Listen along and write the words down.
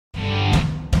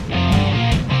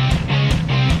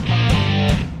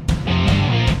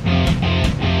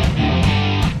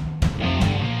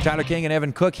Tyler King and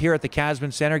Evan Cook here at the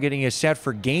Casman Center getting you set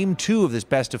for Game 2 of this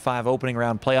best-of-5 opening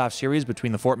round playoff series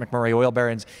between the Fort McMurray Oil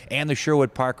Barons and the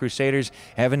Sherwood Park Crusaders.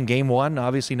 Evan, Game 1,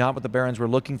 obviously not what the Barons were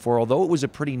looking for, although it was a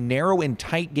pretty narrow and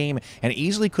tight game and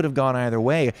easily could have gone either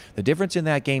way. The difference in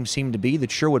that game seemed to be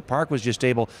that Sherwood Park was just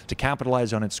able to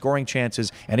capitalize on its scoring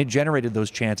chances, and it generated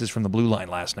those chances from the blue line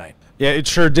last night. Yeah, it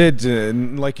sure did.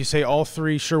 And like you say, all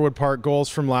three Sherwood Park goals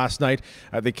from last night,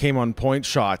 they came on point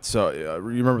shots. You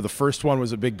remember the first one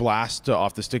was a big blast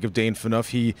off the stick of Dane Phaneuf.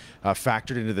 He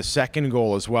factored into the second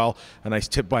goal as well. A nice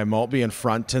tip by Maltby in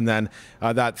front. And then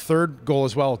that third goal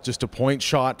as well, just a point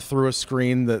shot through a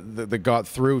screen that got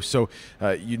through. So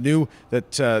you knew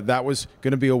that that was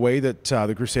going to be a way that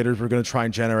the Crusaders were going to try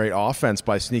and generate offense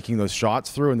by sneaking those shots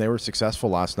through, and they were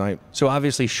successful last night. So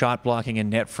obviously shot blocking and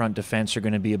net front defense are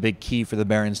going to be a big key for the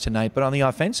Barons tonight. But on the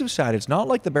offensive side, it's not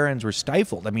like the Barons were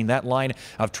stifled. I mean, that line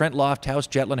of Trent Lofthouse,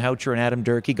 Jetlin Houcher, and Adam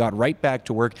Durkee got right back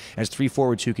to work as three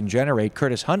forwards who can generate.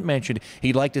 Curtis Hunt mentioned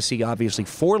he'd like to see, obviously,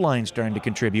 four lines starting to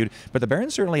contribute, but the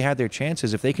Barons certainly had their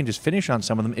chances if they can just finish on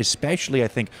some of them, especially, I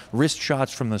think, wrist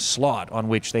shots from the slot, on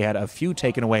which they had a few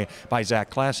taken away by Zach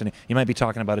Klassen. You might be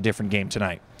talking about a different game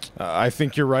tonight. I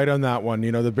think you're right on that one.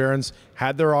 You know, the Barons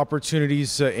had their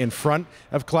opportunities in front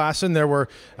of Klassen. There were,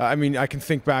 I mean, I can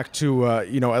think back to,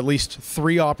 you know, at least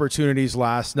three opportunities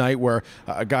last night where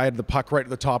a guy had the puck right at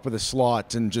the top of the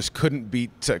slot and just couldn't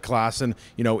beat Klassen,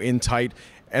 you know, in tight.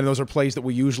 And those are plays that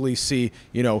we usually see,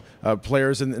 you know,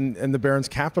 players and the Barons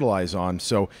capitalize on.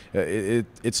 So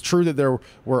it's true that there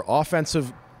were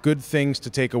offensive good things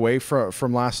to take away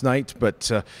from last night,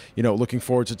 but you know, looking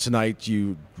forward to tonight,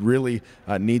 you really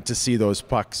need to see those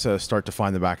pucks start to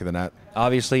find the back of the net.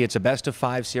 Obviously, it's a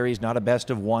best-of-5 series, not a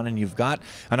best-of-1, and you've got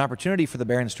an opportunity for the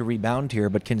Barons to rebound here,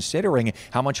 but considering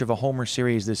how much of a homer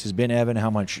series this has been, Evan, how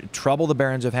much trouble the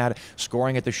Barons have had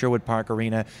scoring at the Sherwood Park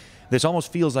Arena, this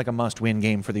almost feels like a must-win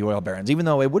game for the Oil Barons, even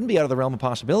though it wouldn't be out of the realm of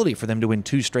possibility for them to win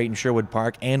 2 straight in Sherwood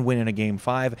Park and win in a Game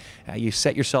 5. You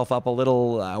set yourself up a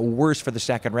little worse for the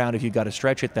second round if you've got to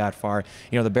stretch it that far.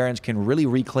 You know, the Barons can really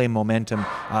reclaim momentum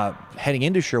heading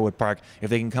into Sherwood Park if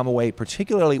they can come away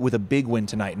particularly with a big win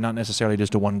tonight, not necessarily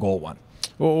just a one-goal one.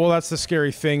 Well, that's the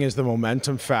scary thing, is the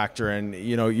momentum factor. And,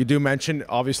 you know, you do mention,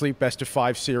 obviously,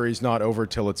 best-of-5 series not over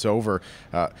till it's over.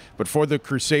 But for the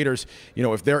Crusaders, you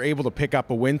know, if they're able to pick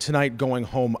up a win tonight, going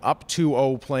home up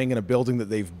 2-0, playing in a building that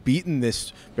they've beaten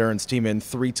this Barons team in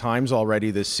 3 times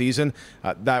already this season,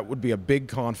 that would be a big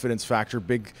confidence factor,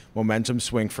 big momentum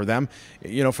swing for them.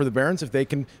 You know, for the Barons, if they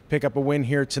can pick up a win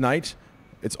here tonight,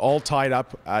 it's all tied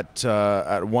up at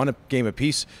 1 game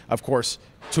apiece. Of course,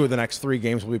 2 of the next 3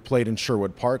 games will be played in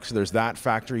Sherwood Park, so there's that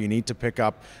factor. You need to pick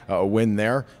up a win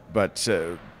there. But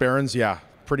Barons, yeah,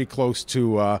 pretty close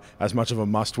to as much of a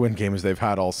must-win game as they've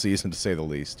had all season, to say the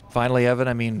least. Finally, Evan,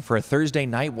 I mean, for a Thursday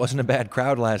night, wasn't a bad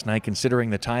crowd last night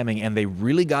considering the timing, and they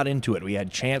really got into it. We had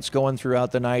chants going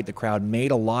throughout the night. The crowd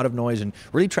made a lot of noise and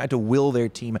really tried to will their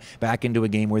team back into a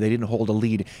game where they didn't hold a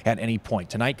lead at any point.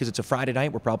 Tonight, because it's a Friday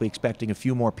night, we're probably expecting a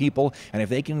few more people, and if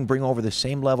they can bring over the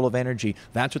same level of energy,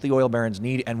 that's what the Oil Barons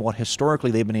need and what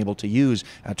historically they've been able to use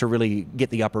to really get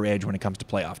the upper edge when it comes to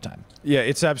playoff time. Yeah,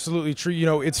 it's absolutely true. You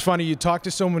know, it's funny, you talk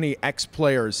to so many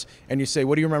ex-players and you say,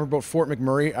 what do you remember about Fort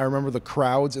McMurray? I remember the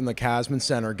crowds in the Casman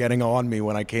Center getting on me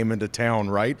when I came into town,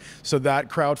 right? So that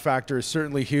crowd factor is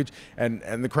certainly huge, and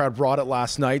the crowd brought it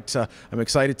last night. I'm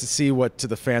excited to see what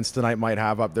the fans tonight might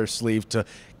have up their sleeve to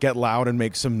get loud and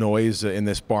make some noise in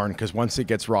this barn, because once it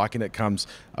gets rocking, it comes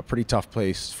a pretty tough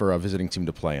place for a visiting team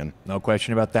to play in. No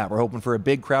question about that. We're hoping for a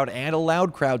big crowd and a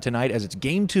loud crowd tonight as it's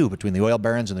Game 2 between the Oil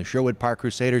Barons and the Sherwood Park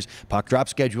Crusaders. Puck drop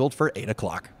scheduled for 8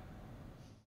 o'clock.